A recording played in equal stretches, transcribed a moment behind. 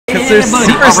there's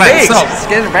super stakes. So, let's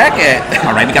get it back at.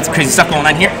 All right, we got some crazy stuff going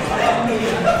on here.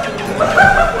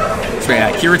 So we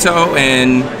got Kirito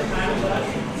and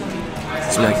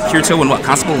what?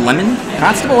 Constable Lemon?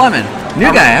 Constable Lemon.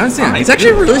 New guy, I haven't seen him. He's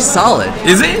actually really solid.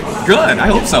 Is it? Good, I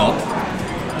hope so.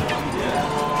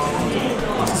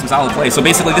 Some solid play. So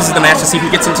basically this is the match to see who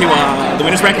gets into the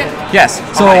winner's bracket? Yes.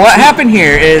 So what happened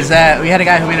here is that we had a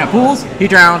guy who made up pools, he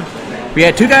drowned. We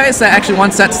had two guys that actually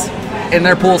won sets in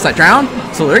their pools that drowned,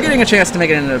 so they're getting a chance to make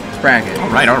it into the bracket. All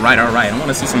right. I want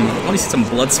to see some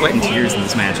blood, sweat, and tears in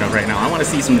this matchup right now. I want to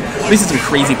see some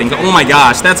crazy things. Oh my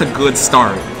gosh, that's a good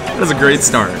start. That's a great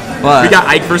start. But we got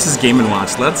Ike versus Game &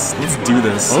 Watch. Let's do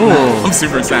this. Ooh. I'm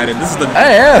super excited. This is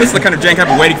the kind of jank I've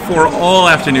been waiting for all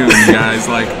afternoon, you guys.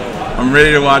 Like, I'm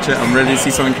ready to watch it. I'm ready to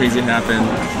see something crazy happen.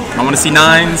 I want to see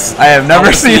nines. I have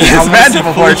never seen this matchup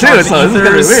before too, so this is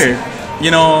gonna be weird. You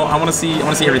know, I want to see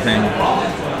everything.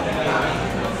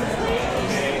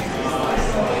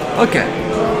 Okay.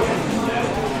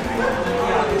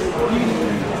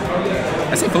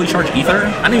 I say fully charged ether?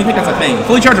 I don't even think that's a thing.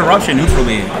 Fully charged eruption, neutral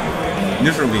B.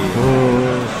 Neutral B.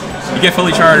 You get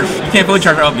fully charged. You can't fully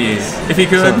charge up B. If you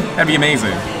could, that'd be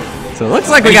amazing. So it looks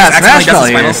like we got Smash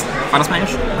Belly here. Final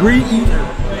Smash? Green ether.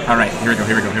 Alright, here we go.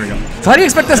 So how do you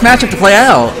expect this matchup to play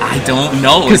out? I don't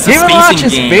know. Because Game & Watch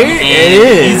is big.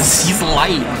 He's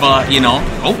light, but you know.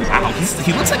 Oh wow,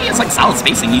 he looks like he has like solid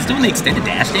spacing. He's doing the extended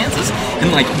dash dances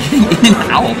and like getting in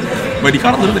and out. But he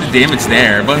caught a little bit of damage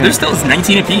there. But there's still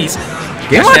 19 apiece.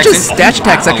 Game & Watch's dash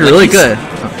attack's actually really good.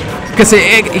 Because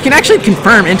it can actually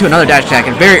confirm into another dash attack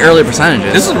in very early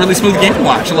percentages. This is a really smooth Game &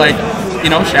 Watch. Like, you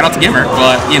know, shout out to Gimmer,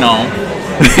 but you know,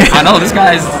 I know this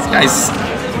guy's.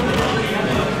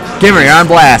 Gimmer, you're on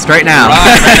blast right now.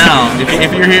 Right now. If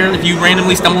you're here, if you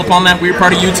randomly stumble upon that weird part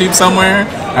of YouTube somewhere,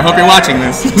 I hope you're watching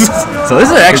this. So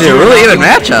this is actually a really even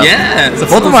matchup. Yeah. So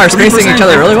both of them are spacing each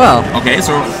other really well. Okay,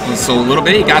 so a little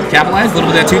bit, he got capitalized, a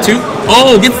little bit of that 2-2.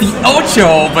 Oh, gets the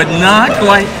Ocho, but not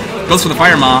quite. Goes for the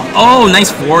fire mob. Oh, nice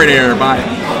forward air by.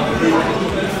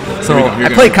 So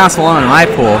I played Constable Lemon in my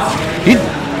pool.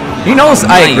 He knows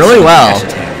Ike really well.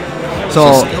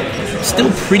 So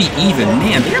still pretty even.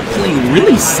 Man, they're playing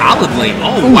really solidly.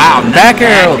 Oh, wow. Back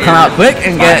air will come out quick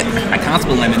and get...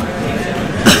 Constable Lemon.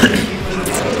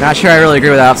 Not sure I really agree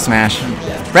with up smash.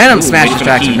 Random smash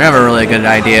distractions are never really a good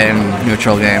idea in a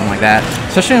neutral game like that.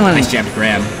 Especially when, nice jab to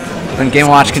grab. When Game &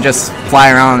 Watch can just fly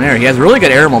around in the air. He has really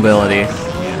good air mobility.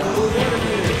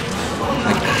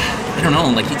 Like, I don't know,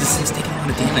 like he's taking a lot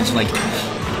of damage. Like,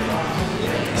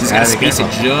 he's got to space it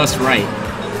just right.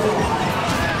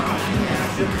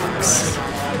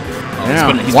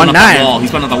 He's going up the wall.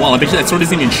 He's going up the wall. I bet you that sword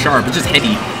isn't even sharp. It's just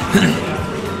heavy.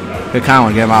 Good combo.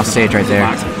 Get him off stage right there.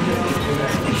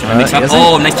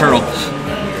 Oh, nice turtle.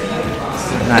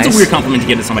 Nice. That's a weird compliment to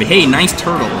give to somebody. Hey, nice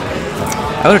turtle.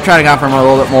 I would have tried to go for a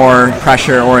little bit more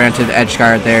pressure-oriented edge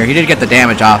guard there. He did get the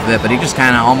damage off of it, but he just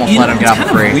kind of almost let him get off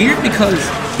for free. It's kind of weird because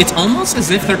it's almost as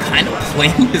if they're kind of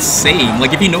playing the same.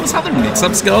 Like, if you notice how their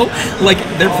mix-ups go, like,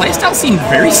 their playstyles seem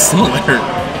very similar.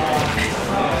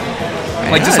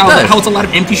 Like, just how it's a lot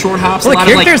of empty short hops. Well, the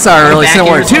characters are really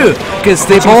similar, too, because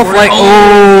they both, like,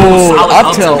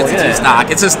 up tilt. Stock.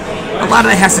 It's just, a lot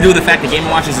of that has to do with the fact that Game &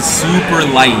 Watch is super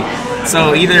light.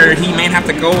 So either he may have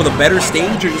to go with a better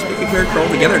stage or just make a character all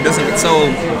together. It doesn't get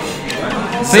so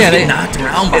they knocked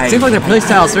around by it. Seems like their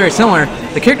playstyle is very similar.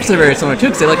 The characters are very similar, too,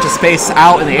 because they like to space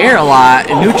out in the air a lot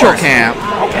in neutral camp.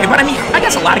 Okay, but I mean, I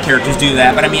guess a lot of characters do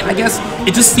that, but I mean, I guess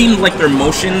it just seemed like their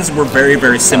motions were very,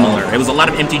 very similar. It was a lot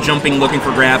of empty jumping, looking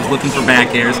for grabs, looking for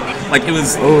back airs. Like, it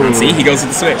was, see, he goes to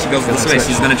the switch.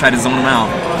 He's going to try to zone him out.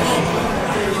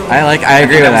 I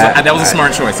agree with that. That was a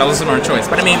smart choice.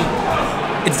 But I mean,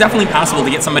 it's definitely possible to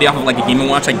get somebody off of like a Game &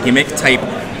 Watch, like gimmick type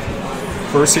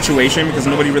first situation because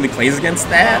nobody really plays against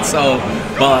that. So,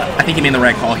 but I think he made the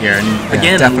right call here. And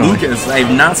again, Lucas, I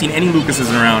have not seen any Lucases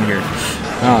around here.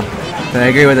 Oh, but I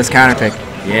agree with this counter pick.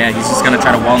 Yeah, he's just gonna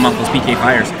try to wall him off those PK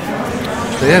fires.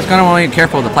 So he's gonna want to be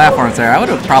careful with the platforms there. I would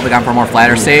have probably gone for a more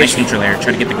flatter stage. Nice neutral air.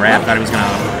 Try to get the grab. Thought he was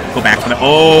gonna go back for the.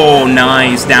 Oh,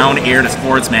 nice down air to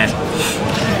forward smash.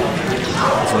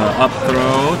 So up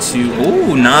throw to,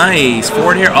 oh, nice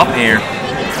forward air, up air.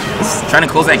 Trying to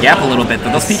close that gap a little bit,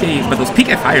 but those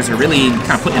PK fires are really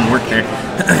kind of putting in work there.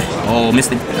 Oh,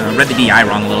 missed read the DI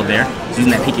wrong a little there.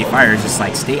 Using that PK fire, just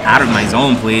like stay out of my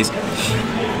zone, please.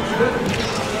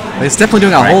 He's definitely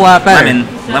doing a whole lot better.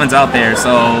 Lemon's out there,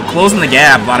 so closing the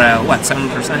gap about a what 7%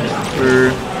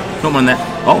 or no more than that.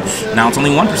 Oh, now it's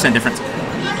only 1% difference.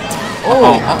 That's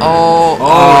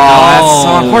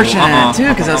so unfortunate too,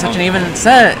 because that was such an even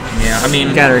set. Yeah, I mean,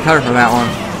 you gotta recover from that one.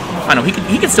 I know he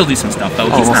can still do some stuff though.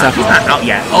 Oh, He's most not definitely. out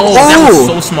yet. Oh, that was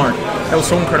so smart. That was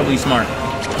so incredibly smart.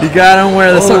 You got him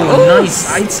where the nice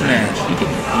side smash. He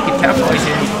can capitalize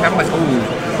here. He can capitalize.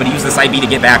 Oh, but he used this IB to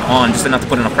get back on, just enough to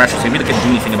put enough pressure, so he really couldn't do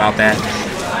anything about that.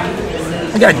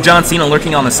 We got John Cena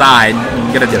lurking on the side.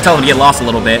 You gotta tell him to get lost a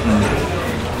little bit and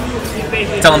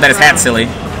tell him that his hat's silly.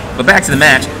 But back to the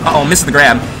match. Uh-oh, misses the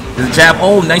grab. There's a jab.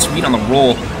 Oh, nice read on the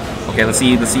roll. Okay, let's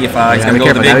see if he's gonna go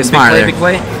with the big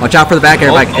play. Watch out for the back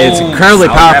air. It's incredibly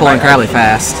powerful and incredibly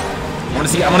fast. I want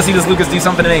to see this Lucas do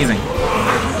something amazing.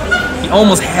 He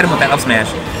almost had him with that up smash.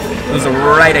 It was the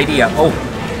right idea. Oh.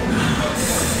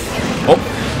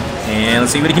 And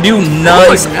let's see what he can do.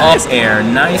 Nice up air.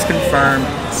 Nice confirmed.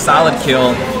 Solid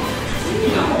kill.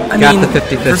 I mean, the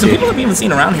 50-50. For some people that we haven't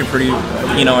seen around here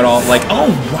at all, like, oh,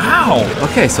 wow.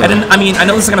 Okay, so... I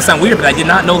know this is going to sound weird, but I did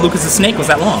not know Lucas's snake was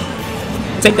that long.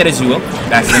 Take that as you will.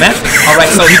 Back to the match. All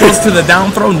right, so he goes to the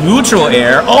down throw neutral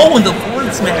air. Oh, and the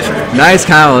forward smasher. Nice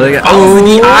combo. Oh,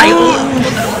 the eye.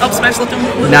 Up smash left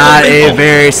him. Not a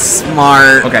very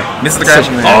smart... Okay, misses the grab.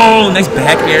 Oh, nice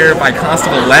back air by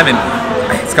Constable Lemon.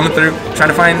 It's coming through. Trying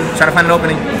to find an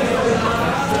opening.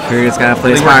 Kirito's got to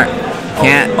play smart.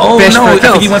 Can't fish no, I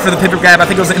think he went for the pivot grab. I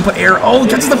think it was the input air. Oh,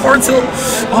 catches the forward tilt.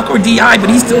 Awkward DI, but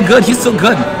he's still good.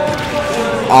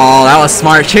 Oh, that was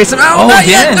smart. Chase him out. Oh, not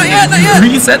again. Yet.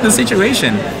 Reset the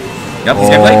situation. Yep, he's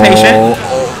got to play patient.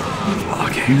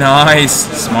 Okay. Nice.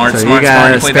 Smart. You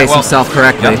gotta space himself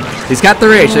correctly. Yep. He's got the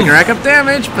rage, so he can rack up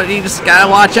damage, but he just gotta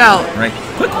watch out. Right.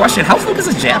 Quick question: how focused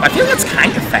is a jab? I feel like that's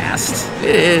kind of fast.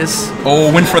 It is.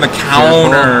 Oh, went for the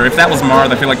counter. If that was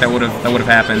Marth, I feel like that would have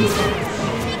happened.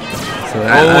 So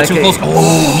too close.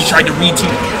 Oh, he tried to read too.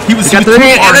 He got the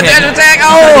read and the dash attack.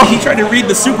 Oh, he tried to read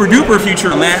the super duper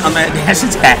feature on that dash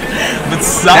attack. But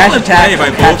solid play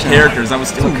by both characters. That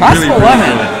was still really good.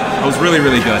 That was really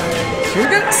good.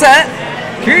 Kirito set.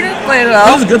 Kirito played it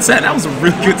out. That was a good set. That was a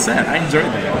really good set. I enjoyed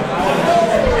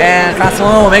that. And Constable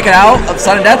Lemon will make it out of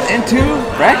sudden death into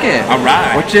bracket. All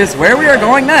right. Which is where we are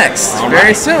going next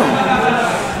very soon.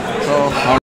 So.